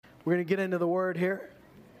We're going to get into the Word here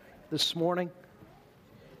this morning.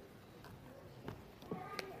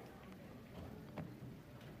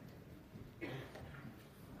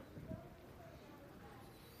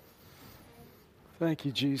 Thank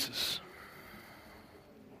you, Jesus.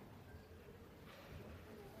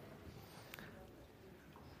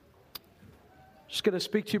 Just going to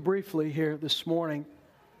speak to you briefly here this morning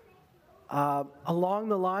along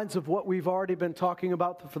the lines of what we've already been talking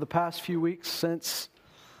about for the past few weeks since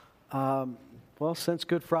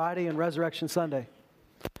Good Friday and Resurrection Sunday.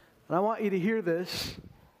 And I want you to hear this,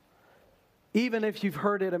 even if you've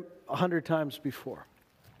heard it 100 times before.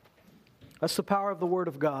 That's the power of the Word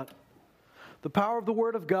of God. The power of the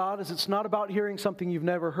Word of God is it's not about hearing something you've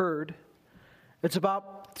never heard. It's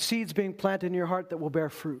about seeds being planted in your heart that will bear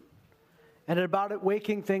fruit. And about it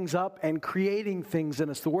waking things up and creating things in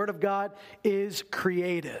us. The Word of God is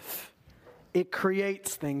creative. It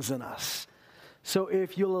creates things in us. So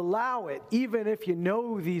if you'll allow it, even if you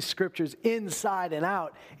know these scriptures inside and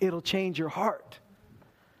out, it'll change your heart.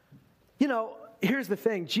 You know, here's the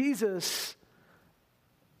thing. Jesus,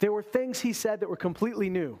 there were things he said that were completely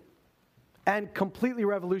new and completely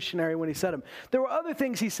revolutionary when he said them. There were other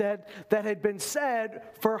things he said that had been said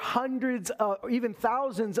for hundreds, even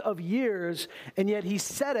thousands of years, and yet he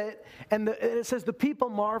said it, and it says the people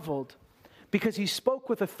marveled because he spoke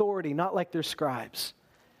with authority, not like their scribes.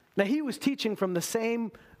 Now, he was teaching from the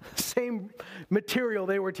same material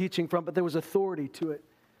they were teaching from, but there was authority to it.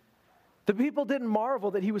 The people didn't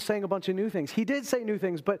marvel that he was saying a bunch of new things. He did say new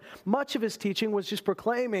things, but much of his teaching was just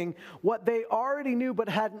proclaiming what they already knew but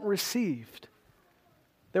hadn't received.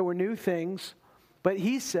 There were new things, but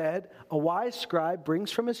he said, a wise scribe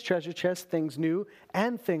brings from his treasure chest things new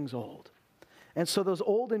and things old. And so those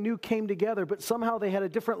old and new came together, but somehow they had a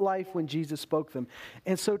different life when Jesus spoke them.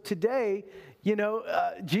 And so today,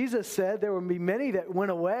 Jesus said there would be many that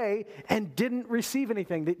went away and didn't receive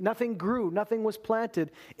anything. That nothing grew, nothing was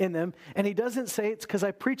planted in them. And he doesn't say it's because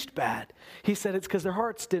I preached bad. He said it's because their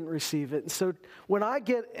hearts didn't receive it. And so when I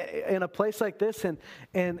get in a place like this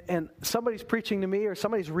and somebody's preaching to me or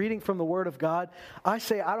somebody's reading from the Word of God, I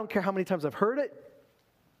say, I don't care how many times I've heard it.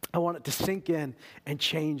 I want it to sink in and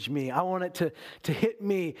change me. I want it to hit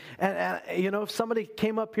me. And if somebody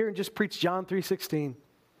came up here and just preached John 3:16,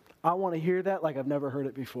 I want to hear that like I've never heard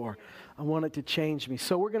it before. I want it to change me.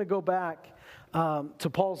 So we're going to go back to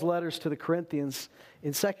Paul's letters to the Corinthians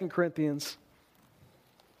in 2 Corinthians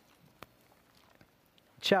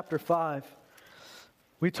chapter 5.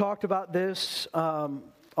 We talked about this on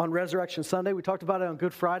Resurrection Sunday. We talked about it on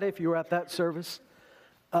Good Friday if you were at that service.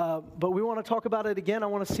 But we want to talk about it again. I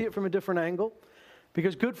want to see it from a different angle.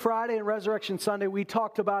 Because Good Friday and Resurrection Sunday, we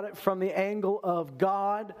talked about it from the angle of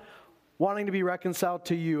God wanting to be reconciled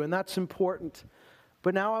to you. And that's important.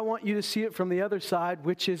 But now I want you to see it from the other side,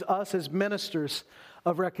 which is us as ministers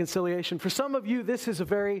of reconciliation. For some of you, this is a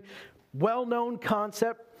very well-known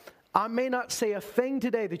concept. I may not say a thing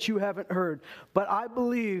today that you haven't heard. But I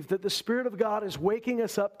believe that the Spirit of God is waking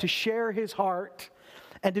us up to share His heart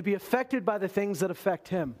and to be affected by the things that affect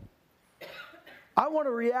Him. I want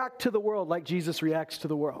to react to the world like Jesus reacts to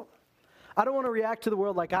the world. I don't want to react to the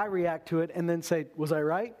world like I react to it and then say, was I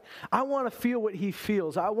right? I want to feel what He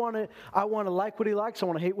feels. I want to like what He likes. I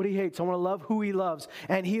want to hate what He hates. I want to love who He loves.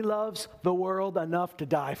 And He loves the world enough to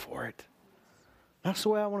die for it. That's the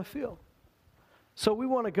way I want to feel. So we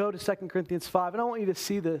want to go to 2 Corinthians 5, and I want you to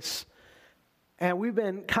see this. And we've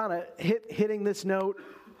been kind of hitting this note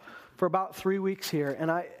for about 3 weeks here.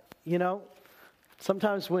 And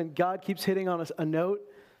sometimes when God keeps hitting on a note,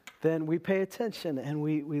 then we pay attention and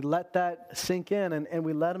we let that sink in and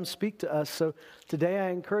we let Him speak to us. So today I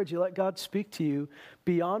encourage you, let God speak to you.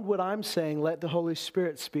 Beyond what I'm saying, let the Holy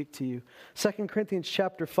Spirit speak to you. 2 Corinthians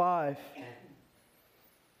chapter 5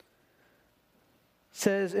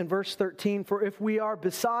 says in verse 13, "For if we are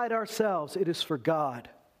beside ourselves, it is for God.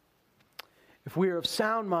 If we are of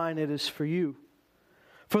sound mind, it is for you.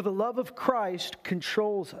 For the love of Christ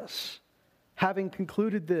controls us, having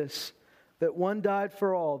concluded this, that one died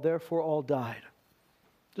for all, therefore all died."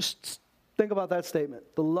 Just think about that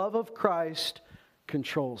statement. The love of Christ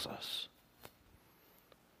controls us.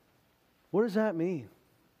 What does that mean?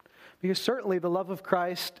 Because certainly the love of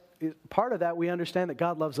Christ, part of that we understand that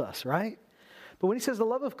God loves us, right? But when he says the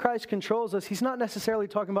love of Christ controls us, he's not necessarily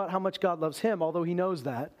talking about how much God loves him, although he knows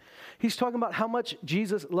that. He's talking about how much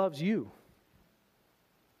Jesus loves you.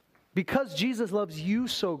 Because Jesus loves you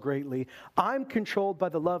so greatly, I'm controlled by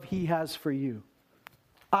the love he has for you.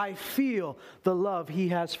 I feel the love he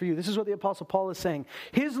has for you. This is what the Apostle Paul is saying.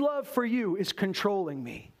 His love for you is controlling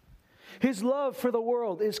me. His love for the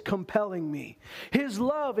world is compelling me. His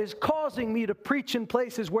love is causing me to preach in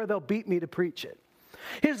places where they'll beat me to preach it.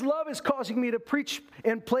 His love is causing me to preach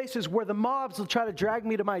in places where the mobs will try to drag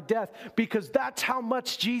me to my death, because that's how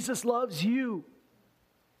much Jesus loves you.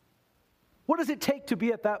 What does it take to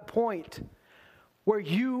be at that point where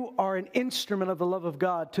you are an instrument of the love of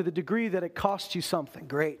God to the degree that it costs you something?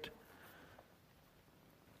 Great.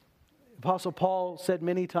 Apostle Paul said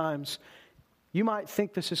many times, you might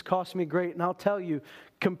think this has cost me great, and I'll tell you,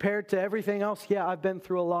 compared to everything else, yeah, I've been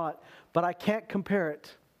through a lot, but I can't compare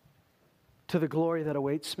it to the glory that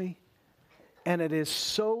awaits me. And it is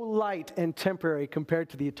so light and temporary compared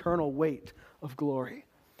to the eternal weight of glory.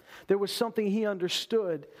 There was something he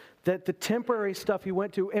understood, that the temporary stuff he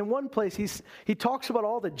went to, in one place he talks about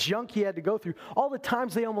all the junk he had to go through, all the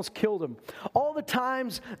times they almost killed him, all the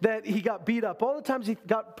times that he got beat up, all the times he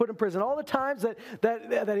got put in prison, all the times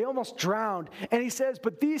that he almost drowned. And he says,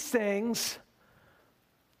 but these things,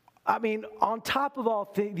 I mean, on top of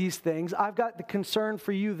all these things, I've got the concern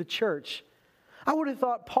for you, the church. I would have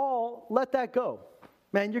thought, Paul, let that go.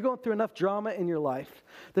 Man, you're going through enough drama in your life.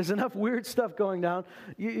 There's enough weird stuff going down.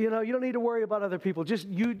 You know, you don't need to worry about other people. Just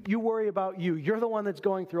you worry about you. You're the one that's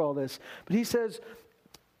going through all this. But he says,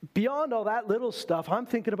 beyond all that little stuff, I'm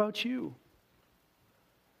thinking about you.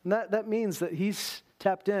 And that means that he's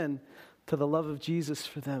tapped in to the love of Jesus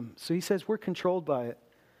for them. So he says we're controlled by it.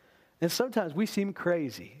 And sometimes we seem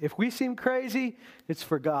crazy. If we seem crazy, it's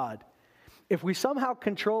for God. If we somehow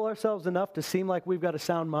control ourselves enough to seem like we've got a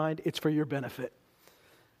sound mind, it's for your benefit.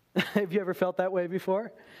 Have you ever felt that way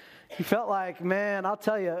before? You felt like, man, I'll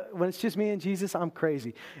tell you, when it's just me and Jesus, I'm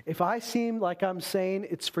crazy. If I seem like I'm sane,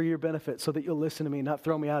 it's for your benefit so that you'll listen to me and not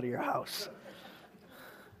throw me out of your house.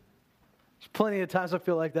 There's plenty of times I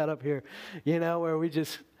feel like that up here, you know, where we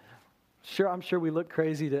just, I'm sure we look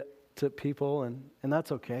crazy to people, and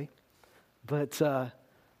that's okay. But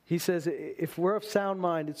he says, if we're of sound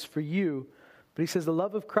mind, it's for you. But he says the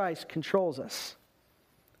love of Christ controls us.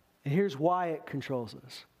 And here's why it controls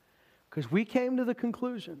us. Because we came to the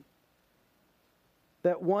conclusion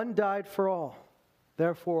that one died for all,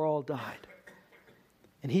 therefore all died.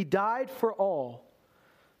 And he died for all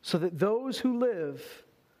so that those who live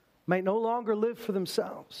might no longer live for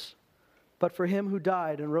themselves, but for him who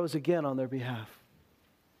died and rose again on their behalf.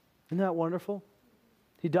 Isn't that wonderful?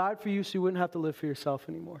 He died for you so you wouldn't have to live for yourself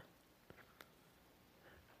anymore.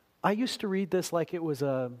 I used to read this like it was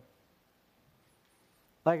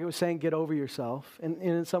saying get over yourself, and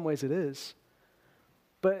in some ways it is.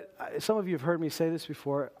 But some of you have heard me say this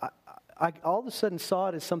before. I all of a sudden saw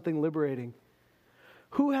it as something liberating.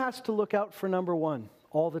 Who has to look out for number one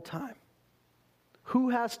all the time?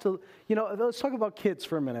 Who has to, let's talk about kids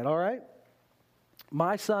for a minute, all right?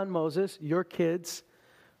 My son Moses, your kids,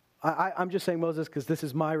 I'm just saying Moses because this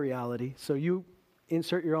is my reality, so you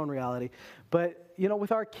insert your own reality. But,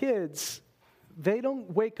 with our kids, they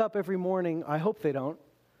don't wake up every morning, I hope they don't.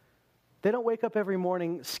 They don't wake up every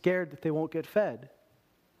morning scared that they won't get fed.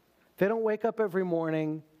 They don't wake up every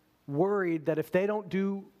morning worried that if they don't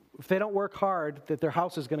work hard, that their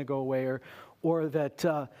house is going to go away, or that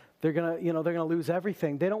they're going to lose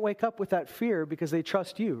everything. They don't wake up with that fear because they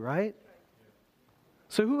trust you, right?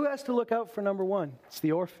 So who has to look out for number one? It's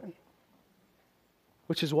the orphan.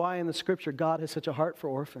 Which is why in the scripture God has such a heart for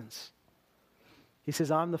orphans. He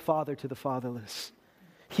says, I'm the father to the fatherless.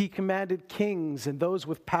 He commanded kings and those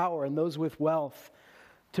with power and those with wealth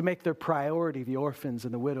to make their priority the orphans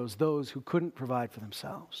and the widows, those who couldn't provide for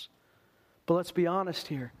themselves. But let's be honest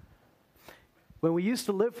here. When we used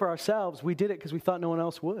to live for ourselves, we did it because we thought no one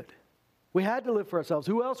else would. We had to live for ourselves.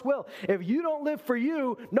 Who else will? If you don't live for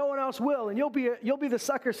you, no one else will, and you'll be the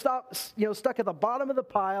sucker stuck at the bottom of the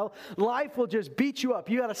pile. Life will just beat you up.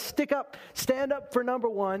 You got to stand up for number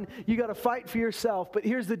one. You got to fight for yourself. But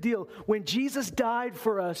here's the deal: when Jesus died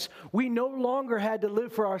for us, we no longer had to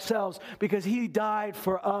live for ourselves because He died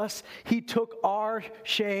for us. He took our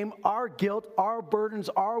shame, our guilt, our burdens,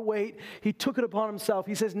 our weight. He took it upon Himself.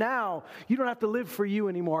 He says, now you don't have to live for you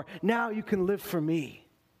anymore. Now you can live for me.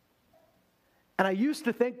 And I used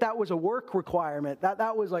to think that was a work requirement.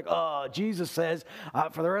 That was like, oh, Jesus says,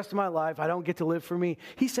 for the rest of my life, I don't get to live for me.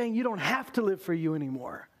 He's saying you don't have to live for you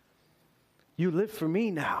anymore. You live for me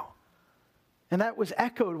now. And that was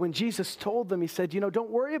echoed when Jesus told them, He said, don't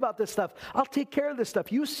worry about this stuff. I'll take care of this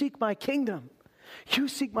stuff. You seek my kingdom. You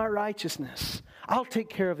seek my righteousness. I'll take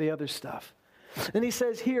care of the other stuff. And He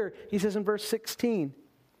says in verse 16,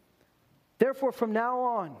 therefore from now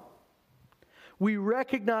on, we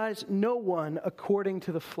recognize no one according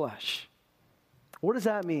to the flesh. What does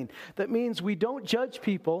that mean? That means we don't judge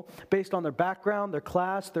people based on their background, their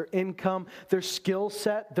class, their income, their skill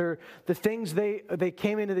set, the things they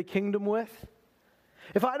came into the kingdom with.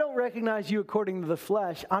 If I don't recognize you according to the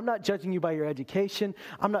flesh, I'm not judging you by your education.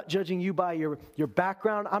 I'm not judging you by your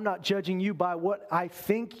background. I'm not judging you by what I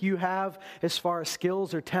think you have as far as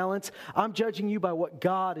skills or talents. I'm judging you by what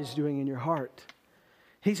God is doing in your heart.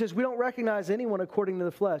 He says we don't recognize anyone according to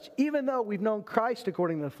the flesh. Even though we've known Christ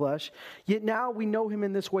according to the flesh, yet now we know him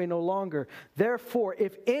in this way no longer. Therefore,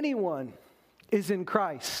 if anyone is in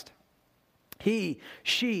Christ,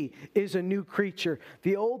 she is a new creature.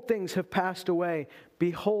 The old things have passed away.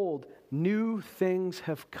 Behold, new things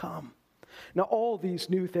have come. Now all these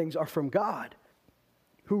new things are from God,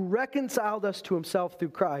 who reconciled us to himself through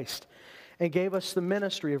Christ and gave us the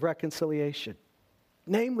ministry of reconciliation.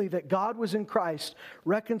 Namely, that God was in Christ,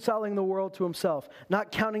 reconciling the world to himself,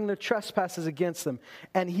 not counting their trespasses against them.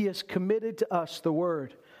 And he has committed to us the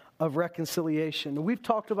word of reconciliation. We've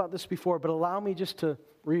talked about this before, but allow me just to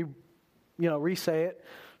re-say it,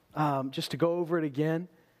 just to go over it again.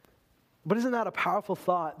 But isn't that a powerful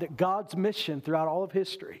thought, that God's mission throughout all of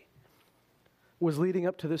history was leading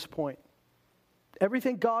up to this point?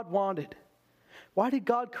 Everything God wanted. Why did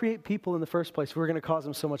God create people in the first place if we were going to cause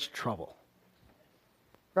them so much trouble?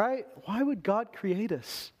 Right? Why would God create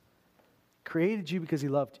us? Created you because he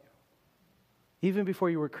loved you. Even before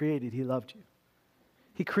you were created, he loved you.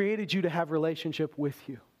 He created you to have relationship with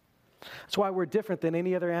you. That's why we're different than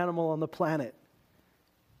any other animal on the planet.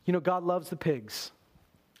 You know, God loves the pigs.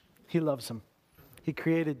 He loves them. He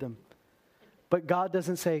created them. But God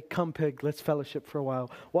doesn't say, come pig, let's fellowship for a while.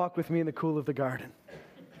 Walk with me in the cool of the garden.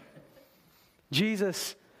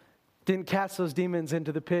 Jesus didn't cast those demons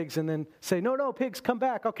into the pigs and then say, no, pigs, come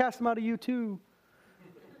back. I'll cast them out of you too.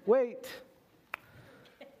 Wait.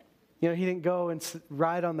 You know, he didn't go and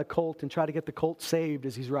ride on the colt and try to get the colt saved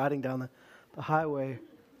as he's riding down the highway.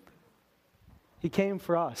 He came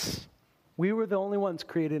for us. We were the only ones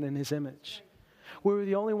created in his image. We were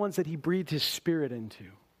the only ones that he breathed his spirit into.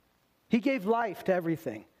 He gave life to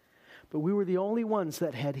everything. But we were the only ones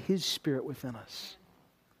that had his spirit within us.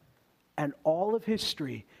 And all of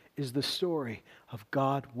history is the story of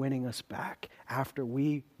God winning us back after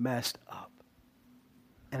we messed up.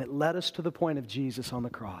 And it led us to the point of Jesus on the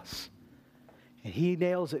cross. And he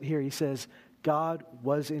nails it here. He says, God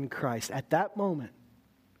was in Christ. At that moment,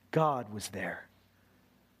 God was there.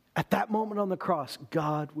 At that moment on the cross,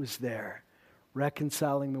 God was there,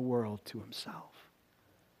 reconciling the world to himself.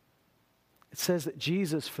 It says that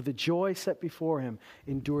Jesus, for the joy set before him,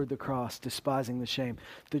 endured the cross, despising the shame.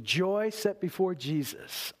 The joy set before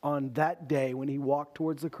Jesus on that day when he walked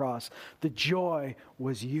towards the cross, the joy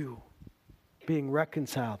was you being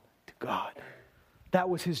reconciled to God. That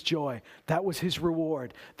was his joy. That was his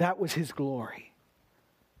reward. That was his glory.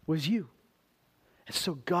 Was you. And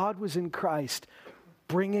so God was in Christ,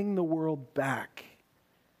 bringing the world back.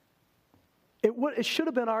 It should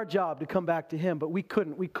have been our job to come back to him, but we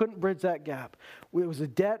couldn't. We couldn't bridge that gap. It was a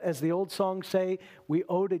debt, as the old songs say, we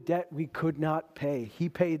owed a debt we could not pay. He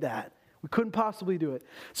paid that. We couldn't possibly do it.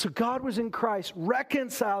 So God was in Christ,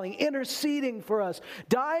 reconciling, interceding for us,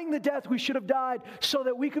 dying the death we should have died so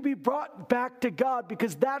that we could be brought back to God,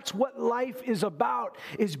 because that's what life is about,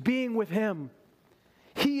 is being with him.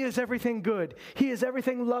 He is everything good. He is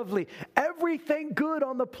everything lovely. Everything good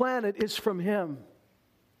on the planet is from him.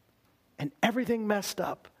 And everything messed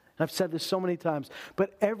up, and I've said this so many times,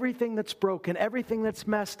 but everything that's broken, everything that's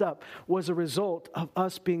messed up was a result of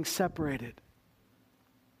us being separated.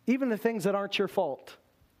 Even the things that aren't your fault.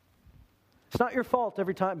 It's not your fault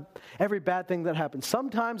every bad thing that happens.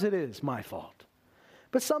 Sometimes it is my fault.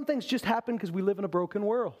 But some things just happen because we live in a broken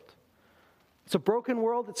world. It's a broken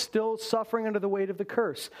world that's still suffering under the weight of the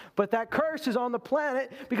curse. But that curse is on the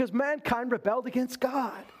planet because mankind rebelled against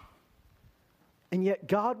God. And yet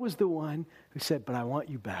God was the one who said, but I want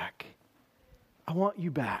you back. I want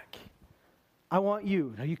you back. I want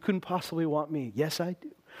you. Now, you couldn't possibly want me. Yes, I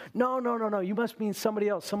do. No. You must mean somebody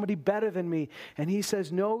else, somebody better than me. And he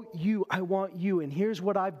says, no, you. I want you. And here's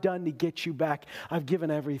what I've done to get you back. I've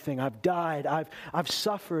given everything. I've died. I've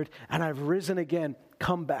suffered. And I've risen again.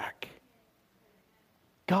 Come back.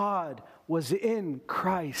 God was in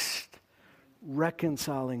Christ,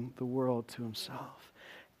 reconciling the world to himself.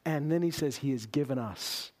 And then he says he has given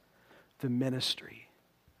us the ministry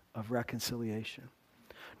of reconciliation.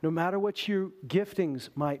 No matter what your giftings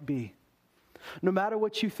might be, no matter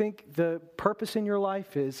what you think the purpose in your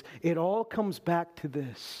life is, it all comes back to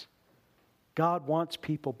this. God wants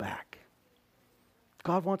people back.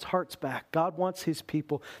 God wants hearts back. God wants his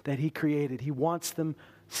people that he created. He wants them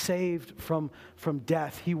saved from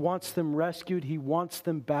death. He wants them rescued. He wants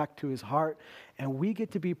them back to his heart. And we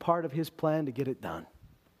get to be part of his plan to get it done.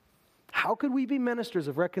 How could we be ministers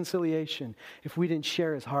of reconciliation if we didn't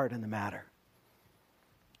share his heart in the matter?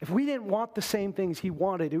 If we didn't want the same things he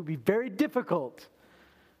wanted, it would be very difficult.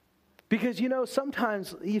 Because,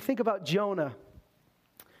 sometimes you think about Jonah.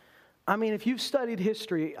 I mean, if you've studied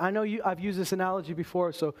history, I know I've used this analogy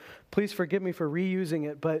before, so please forgive me for reusing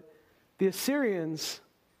it, but the Assyrians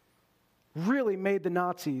really made the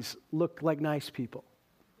Nazis look like nice people.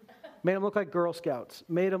 Made them look like Girl Scouts.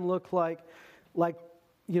 Made them look like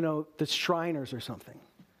the Shriners or something.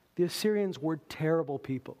 The Assyrians were terrible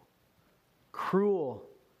people. Cruel.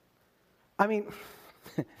 I mean,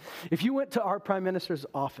 if you went to our prime minister's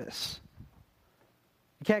office,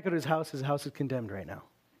 you can't go to his house is condemned right now.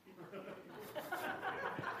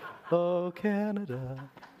 Oh, Canada.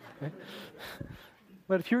 Right?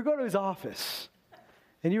 But if you were going to his office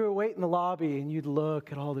and you were waiting in the lobby and you'd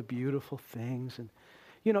look at all the beautiful things, and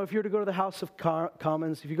if you were to go to the House of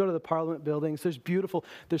Commons, if you go to the Parliament buildings, there's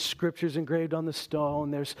scriptures engraved on the stone,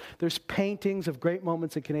 there's paintings of great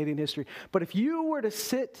moments in Canadian history. But if you were to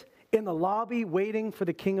sit in the lobby waiting for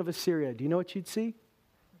the king of Assyria, do you know what you'd see?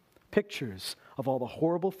 Pictures of all the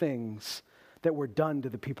horrible things that were done to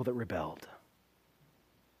the people that rebelled.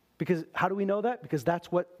 Because how do we know that? Because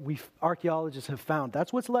that's what archaeologists have found.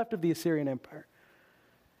 That's what's left of the Assyrian Empire.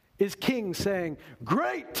 Is kings saying,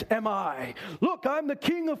 "Great am I. Look, I'm the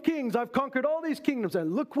king of kings. I've conquered all these kingdoms.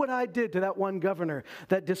 And look what I did to that one governor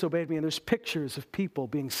that disobeyed me." And there's pictures of people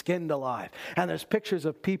being skinned alive. And there's pictures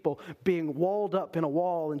of people being walled up in a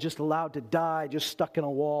wall and just allowed to die, just stuck in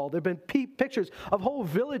a wall. There have been pictures of whole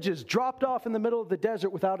villages dropped off in the middle of the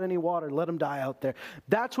desert without any water. Let them die out there.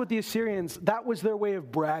 That's what the Assyrians, that was their way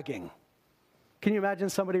of bragging. Can you imagine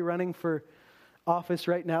somebody running for office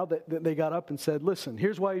right now that they got up and said, "Listen,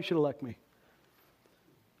 here's why you should elect me.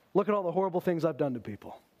 Look at all the horrible things I've done to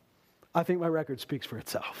people. I think my record speaks for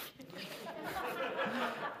itself."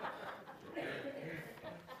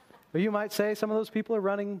 But you might say some of those people are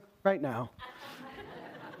running right now.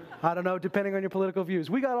 I don't know, depending on your political views.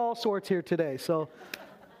 We got all sorts here today, so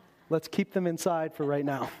let's keep them inside for right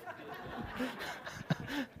now.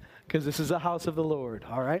 Because this is a house of the Lord,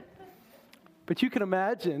 all right? But you can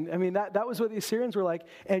imagine, I mean, that was what the Assyrians were like.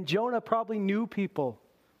 And Jonah probably knew people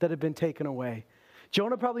that had been taken away.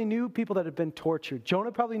 Jonah probably knew people that had been tortured.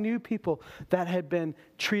 Jonah probably knew people that had been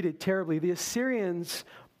treated terribly. The Assyrians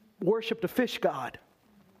worshipped a fish god.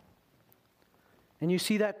 And you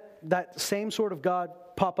see that same sort of god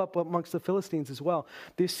pop up amongst the Philistines as well.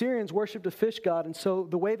 The Assyrians worshipped a fish god, and so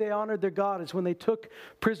the way they honored their god is when they took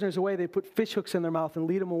prisoners away, they put fish hooks in their mouth and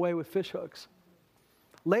lead them away with fish hooks.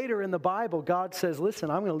 Later in the Bible, God says,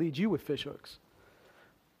 "Listen, I'm going to lead you with fish hooks."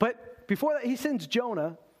 But before that, he sends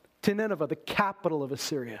Jonah to Nineveh, the capital of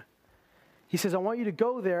Assyria. He says, "I want you to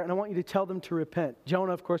go there, and I want you to tell them to repent."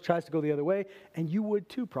 Jonah, of course, tries to go the other way, and you would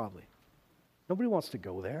too, probably. Nobody wants to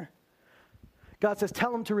go there. God says,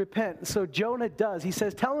 "Tell them to repent." So Jonah does. He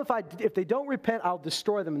says, "Tell them if they don't repent, I'll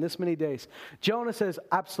destroy them in this many days." Jonah says,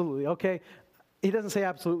 "Absolutely." Okay. He doesn't say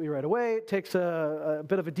absolutely right away. It takes a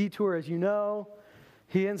bit of a detour, as you know.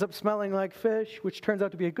 He ends up smelling like fish, which turns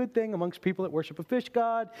out to be a good thing amongst people that worship a fish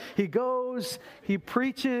god. He goes, he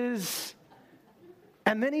preaches,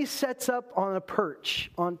 and then he sets up on a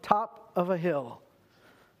perch on top of a hill,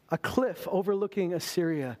 a cliff overlooking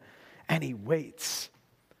Assyria, and he waits.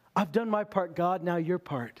 "I've done my part, God, now your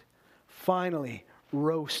part. Finally,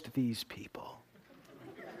 roast these people.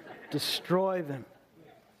 Destroy them.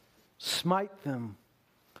 Smite them.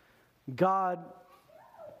 God,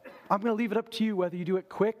 I'm going to leave it up to you whether you do it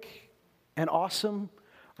quick and awesome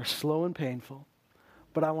or slow and painful,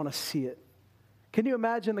 but I want to see it." Can you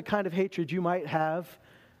imagine the kind of hatred you might have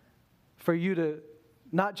for you to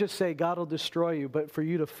not just say God will destroy you, but for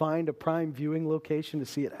you to find a prime viewing location to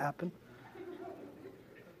see it happen?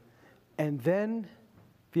 And then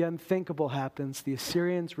the unthinkable happens. The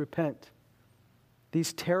Assyrians repent.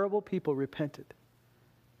 These terrible people repented.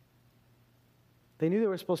 They knew they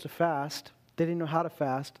were supposed to fast. They didn't know how to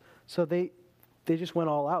fast. So they just went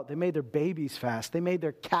all out. They made their babies fast. They made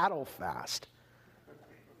their cattle fast.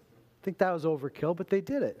 I think that was overkill, but they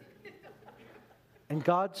did it. And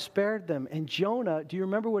God spared them. And Jonah, do you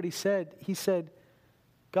remember what he said? He said,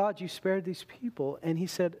 "God, you spared these people." And he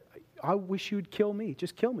said, "I wish you'd kill me.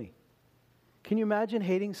 Just kill me." Can you imagine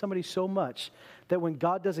hating somebody so much that when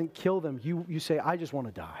God doesn't kill them, you say, "I just want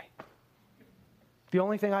to die. The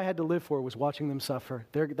only thing I had to live for was watching them suffer.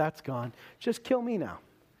 That's gone. Just kill me now.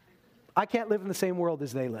 I can't live in the same world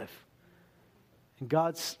as they live." And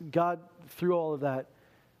God, through all of that,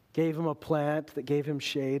 gave him a plant that gave him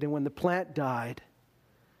shade. And when the plant died,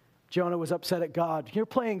 Jonah was upset at God. You're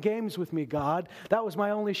playing games with me, God. That was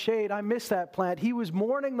my only shade. I missed that plant. He was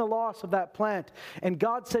mourning the loss of that plant. And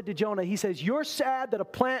God said to Jonah, he says, you're sad that a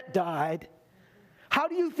plant died. How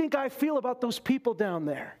do you think I feel about those people down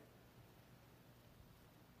there?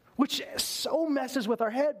 Which so messes with our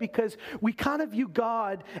head because we kind of view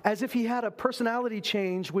God as if he had a personality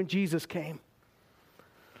change when Jesus came.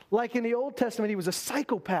 Like in the Old Testament, he was a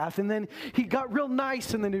psychopath, and then he got real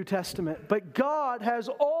nice in the New Testament. But God has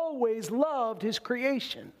always loved his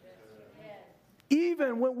creation.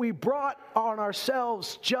 Even when we brought on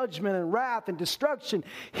ourselves judgment and wrath and destruction,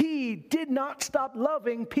 he did not stop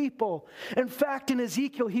loving people. In fact, in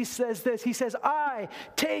Ezekiel, he says this. He says, I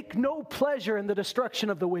take no pleasure in the destruction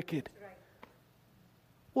of the wicked.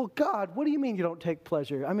 Well, God, what do you mean you don't take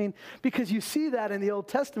pleasure? I mean, because you see that in the Old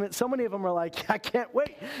Testament. So many of them are like, I can't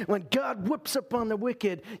wait when God whips up on the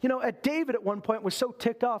wicked. You know, David at one point was so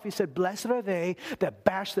ticked off, he said, blessed are they that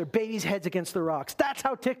bash their babies' heads against the rocks. That's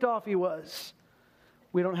how ticked off he was.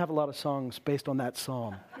 We don't have a lot of songs based on that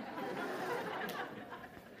psalm.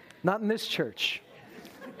 Not in this church.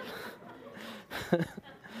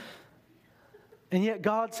 And yet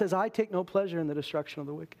God says, I take no pleasure in the destruction of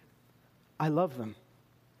the wicked. I love them.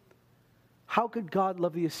 How could God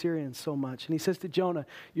love the Assyrians so much? And he says to Jonah,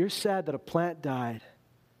 you're sad that a plant died,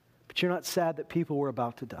 but you're not sad that people were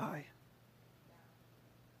about to die.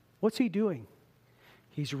 What's he doing?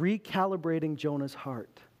 He's recalibrating Jonah's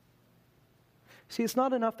heart. See, it's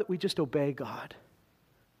not enough that we just obey God.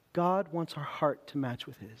 God wants our heart to match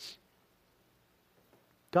with his.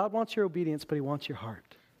 God wants your obedience, but he wants your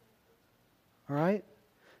heart. All right?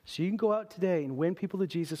 So you can go out today and win people to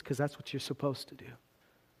Jesus because that's what you're supposed to do.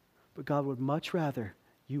 But God would much rather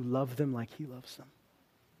you love them like he loves them.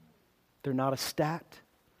 They're not a stat.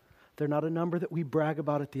 They're not a number that we brag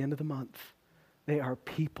about at the end of the month. They are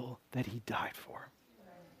people that he died for.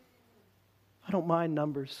 I don't mind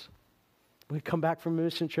numbers. When we come back from a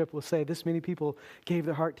mission trip, we'll say this many people gave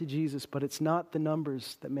their heart to Jesus, but it's not the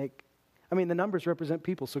numbers that make, the numbers represent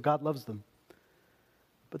people, so God loves them.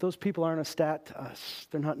 But those people aren't a stat to us.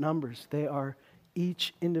 They're not numbers. They are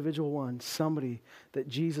each individual one, somebody that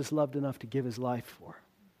Jesus loved enough to give his life for.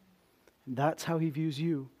 And that's how he views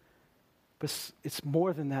you. But it's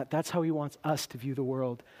more than that. That's how he wants us to view the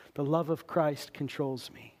world. The love of Christ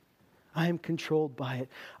controls me. I am controlled by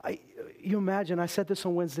it. You imagine, I said this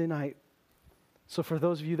on Wednesday night. So for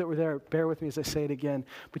those of you that were there, bear with me as I say it again.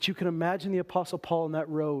 But you can imagine the Apostle Paul on that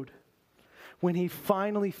road when he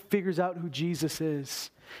finally figures out who Jesus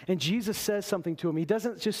is. And Jesus says something to him. He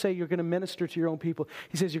doesn't just say you're going to minister to your own people.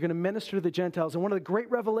 He says you're going to minister to the Gentiles. And one of the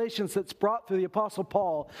great revelations that's brought through the Apostle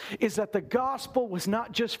Paul is that the gospel was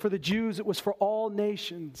not just for the Jews, it was for all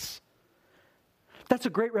nations. That's a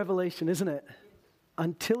great revelation, isn't it?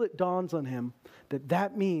 Until it dawns on him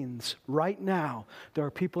that means right now there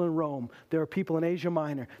are people in Rome, there are people in Asia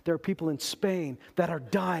Minor, there are people in Spain that are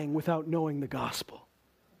dying without knowing the gospel.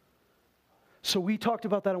 So we talked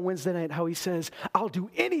about that on Wednesday night, how he says, I'll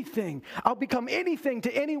do anything. I'll become anything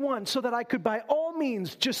to anyone so that I could by all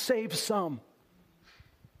means just save some.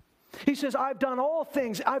 He says, I've done all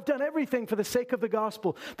things. I've done everything for the sake of the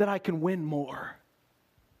gospel that I can win more.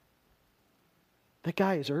 That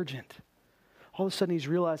guy is urgent. All of a sudden he's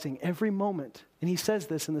realizing every moment, and he says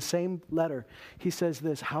this in the same letter, he says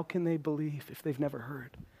this, how can they believe if they've never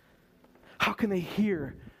heard? How can they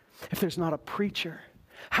hear if there's not a preacher?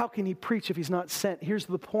 How can he preach if he's not sent? Here's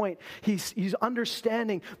the point. He's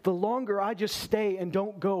understanding the longer I just stay and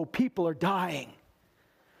don't go, people are dying.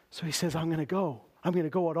 So he says, I'm going to go. I'm going to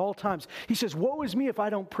go at all times. He says, woe is me if I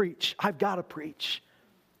don't preach. I've got to preach.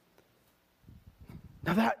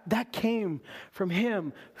 Now that came from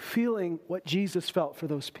him feeling what Jesus felt for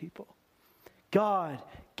those people. God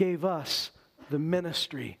gave us the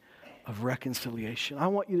ministry of reconciliation. I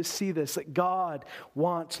want you to see this, that God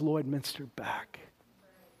wants Lloydminster back.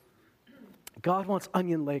 God wants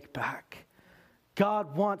Onion Lake back.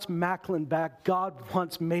 God wants Macklin back. God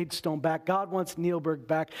wants Maidstone back. God wants Neilburg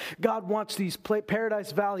back. God wants these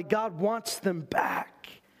Paradise Valley. God wants them back.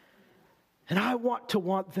 And I want to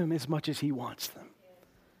want them as much as he wants them.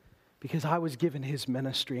 Because I was given his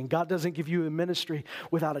ministry. And God doesn't give you a ministry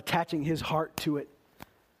without attaching his heart to it.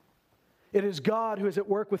 It is God who is at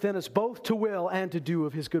work within us both to will and to do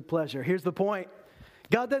of his good pleasure. Here's the point.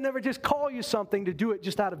 God doesn't ever just call you something to do it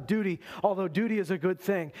just out of duty, although duty is a good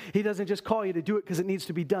thing. He doesn't just call you to do it because it needs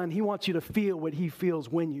to be done. He wants you to feel what he feels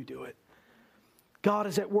when you do it. God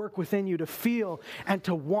is at work within you to feel and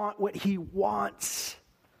to want what he wants.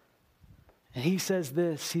 And he says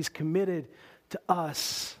this, he's committed to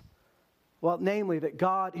us Well, namely, that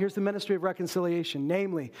God, here's the ministry of reconciliation,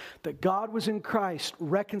 namely, that God was in Christ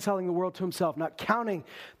reconciling the world to himself, not counting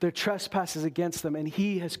their trespasses against them, and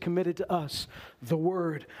he has committed to us the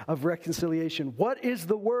word of reconciliation. What is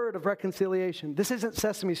the word of reconciliation? This isn't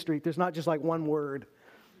Sesame Street. There's not just like one word.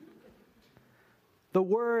 The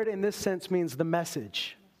word in this sense means the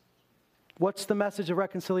message. What's the message of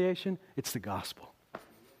reconciliation? It's the gospel.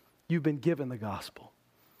 You've been given the gospel.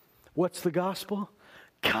 What's the gospel?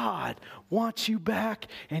 God wants you back,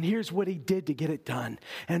 and here's what he did to get it done.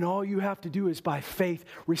 And all you have to do is by faith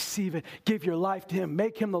receive it. Give your life to him.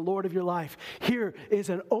 Make him the Lord of your life. Here is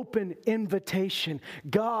an open invitation.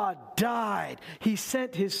 God died. He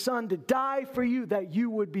sent his son to die for you that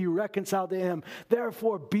you would be reconciled to him.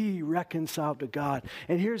 Therefore, be reconciled to God.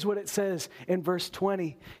 And here's what it says in verse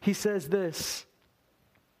 20. He says this.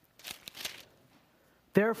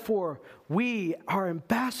 Therefore, we are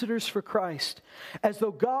ambassadors for Christ, as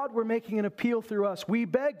though God were making an appeal through us. We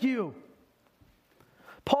beg you,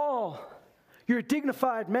 Paul, you're a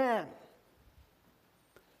dignified man.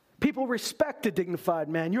 People respect a dignified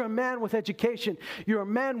man. You're a man with education. You're a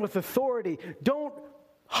man with authority. Don't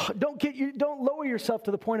lower yourself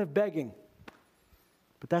to the point of begging.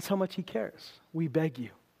 But that's how much he cares. We beg you,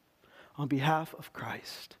 on behalf of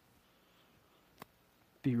Christ,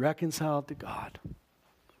 be reconciled to God.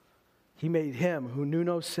 He made him who knew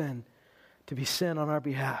no sin to be sin on our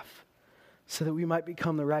behalf, so that we might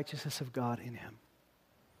become the righteousness of God in him.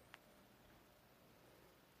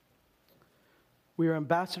 We are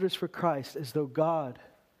ambassadors for Christ, as though God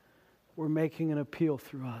were making an appeal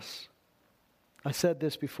through us. I said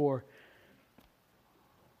this before.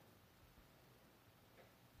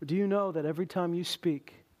 But do you know that every time you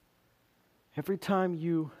speak, every time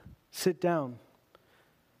you sit down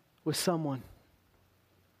with someone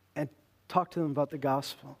and talk to them about the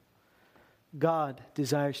gospel, God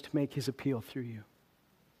desires to make his appeal through you?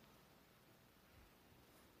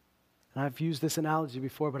 And I've used this analogy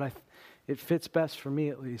before, but it fits best for me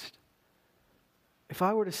at least. If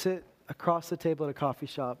I were to sit across the table at a coffee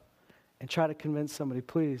shop and try to convince somebody,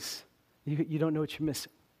 please, you don't know what you're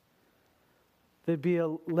missing, there'd be a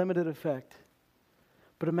limited effect.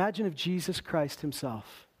 But imagine if Jesus Christ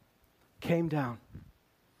himself came down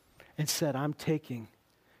and said, I'm taking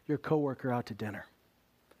your coworker out to dinner.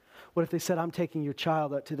 What if they said, I'm taking your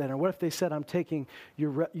child out to dinner? What if they said, I'm taking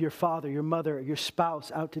your father, your mother, your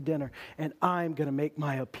spouse out to dinner, and I'm going to make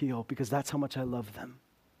my appeal because that's how much I love them?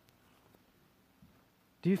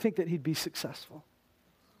 Do you think that he'd be successful?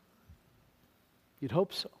 You'd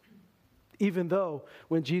hope so. Even though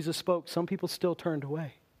when Jesus spoke, some people still turned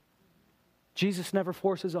away. Jesus never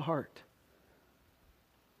forces a heart.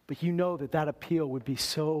 But you know that appeal would be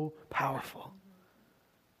so powerful.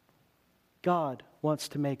 God wants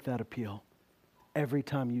to make that appeal every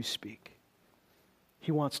time you speak.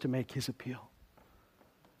 He wants to make his appeal.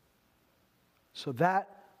 So that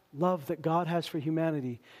love that God has for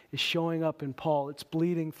humanity is showing up in Paul. It's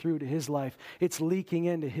bleeding through to his life. It's leaking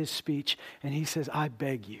into his speech. And he says, I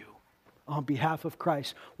beg you, on behalf of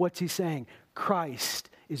Christ. What's he saying? Christ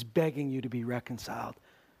is begging you to be reconciled.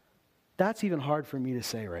 That's even hard for me to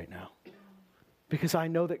say right now, because I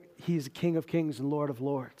know that he is King of Kings and Lord of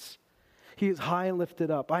Lords. He is high and lifted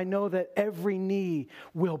up. I know that every knee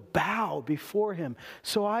will bow before him.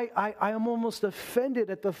 So I am almost offended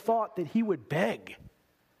at the thought that he would beg.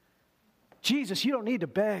 Jesus, you don't need to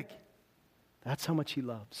beg. That's how much he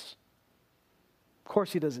loves. Of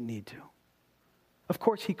course he doesn't need to. Of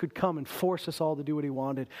course he could come and force us all to do what he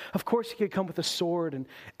wanted. Of course he could come with a sword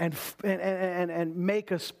and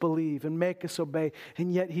make us believe and make us obey.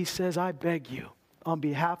 And yet he says, I beg you, on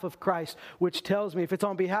behalf of Christ, which tells me if it's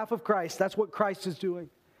on behalf of Christ, that's what Christ is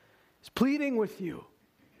doing. He's pleading with you,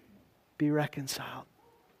 be reconciled.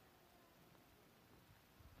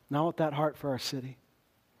 Now I want that heart for our city.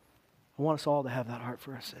 I want us all to have that heart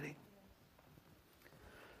for our city.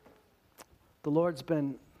 The Lord's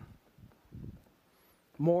been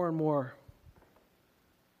more and more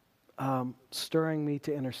stirring me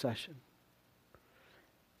to intercession.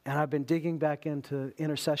 And I've been digging back into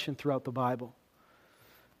intercession throughout the Bible.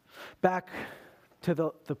 Back to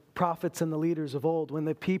the prophets and the leaders of old, when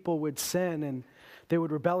the people would sin and they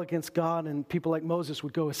would rebel against God, and people like Moses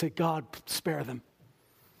would go and say, God, spare them.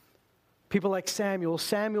 People like Samuel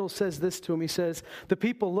says this to him. He says, the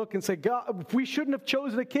people look and say, God, we shouldn't have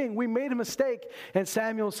chosen a king. We made a mistake. And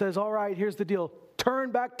Samuel says, all right, here's the deal.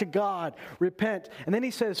 Turn back to God. Repent. And then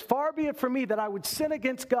he says, far be it from me that I would sin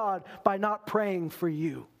against God by not praying for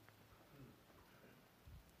you.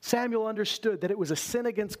 Samuel understood that it was a sin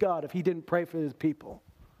against God if he didn't pray for his people.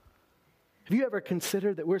 Have you ever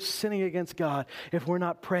considered that we're sinning against God if we're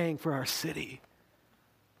not praying for our city?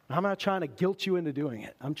 I'm not trying to guilt you into doing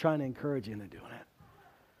it. I'm trying to encourage you into doing it.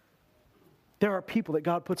 There are people that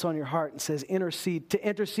God puts on your heart and says intercede. To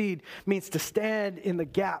intercede means to stand in the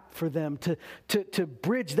gap for them, to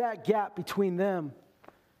bridge that gap between them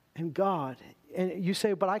and God. And you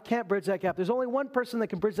say, but I can't bridge that gap. There's only one person that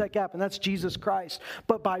can bridge that gap, and that's Jesus Christ.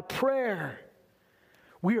 But by prayer,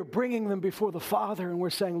 we are bringing them before the Father, and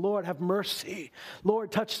we're saying, Lord, have mercy.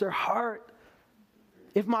 Lord, touch their heart.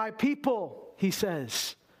 If my people, he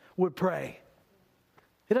says, would pray.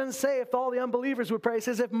 It doesn't say if all the unbelievers would pray. It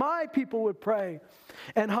says if my people would pray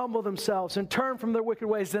and humble themselves and turn from their wicked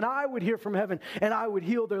ways, then I would hear from heaven and I would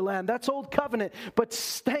heal their land. That's old covenant. But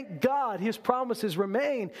thank God his promises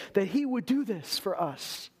remain that he would do this for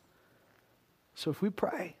us. So if we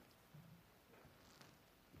pray,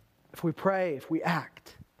 if we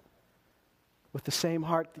act with the same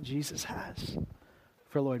heart that Jesus has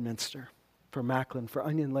for Lloydminster, for Macklin, for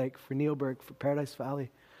Onion Lake, for Neilburg, for Paradise Valley,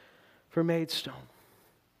 for Maidstone,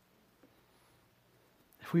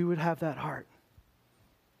 if we would have that heart,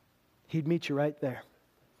 he'd meet you right there.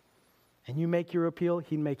 And you make your appeal,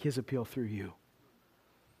 he'd make his appeal through you.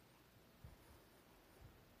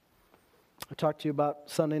 I talked to you about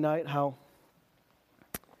Sunday night, how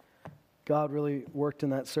God really worked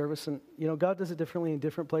in that service. And, you know, God does it differently in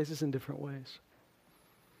different places in different ways.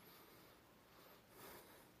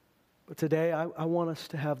 But today, I want us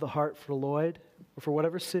to have the heart for Lloyd, or for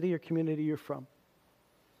whatever city or community you're from.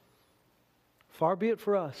 Far be it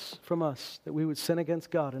from us, that we would sin against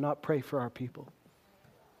God and not pray for our people.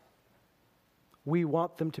 We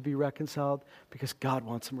want them to be reconciled because God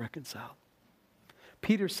wants them reconciled.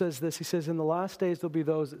 Peter says this, he says, in the last days there'll be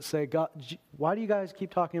those that say, God, why do you guys keep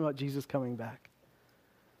talking about Jesus coming back?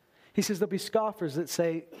 He says there'll be scoffers that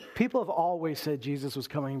say, people have always said Jesus was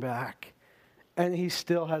coming back, and he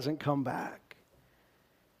still hasn't come back.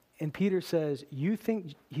 And Peter says, you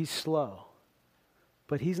think he's slow,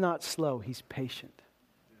 but he's not slow, he's patient.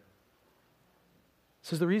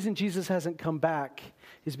 So the reason Jesus hasn't come back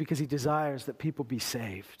is because he desires that people be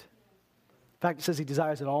saved. In fact, it says he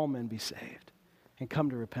desires that all men be saved and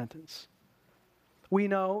come to repentance. We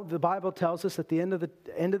know, the Bible tells us at the end of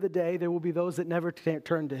the day, there will be those that never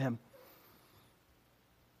turn to him.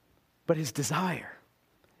 But his desire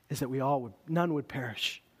is that none would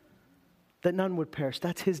perish. That none would perish.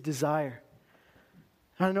 That's his desire.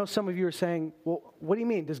 And I know some of you are saying, well, what do you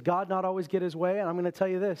mean? Does God not always get his way? And I'm going to tell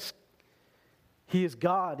you this. He is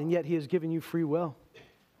God, and yet he has given you free will.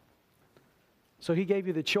 So he gave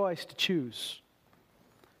you the choice to choose.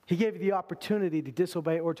 He gave you the opportunity to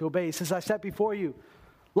disobey or to obey. He says, I set before you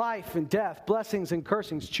life and death, blessings and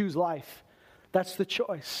cursings. Choose life. That's the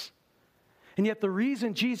choice. And yet the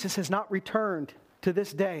reason Jesus has not returned to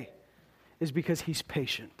this day is because he's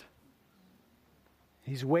patient.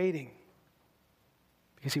 He's waiting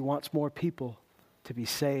because he wants more people to be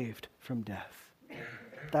saved from death.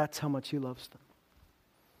 That's how much he loves them.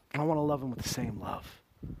 And I want to love them with the same love.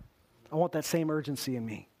 I want that same urgency in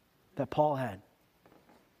me that Paul had.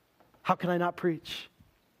 How can I not preach?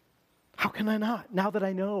 How can I not? Now that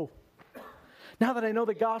I know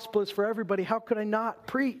the gospel is for everybody, how could I not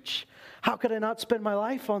preach? How could I not spend my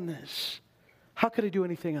life on this? How could I do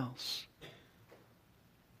anything else?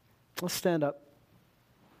 Let's stand up.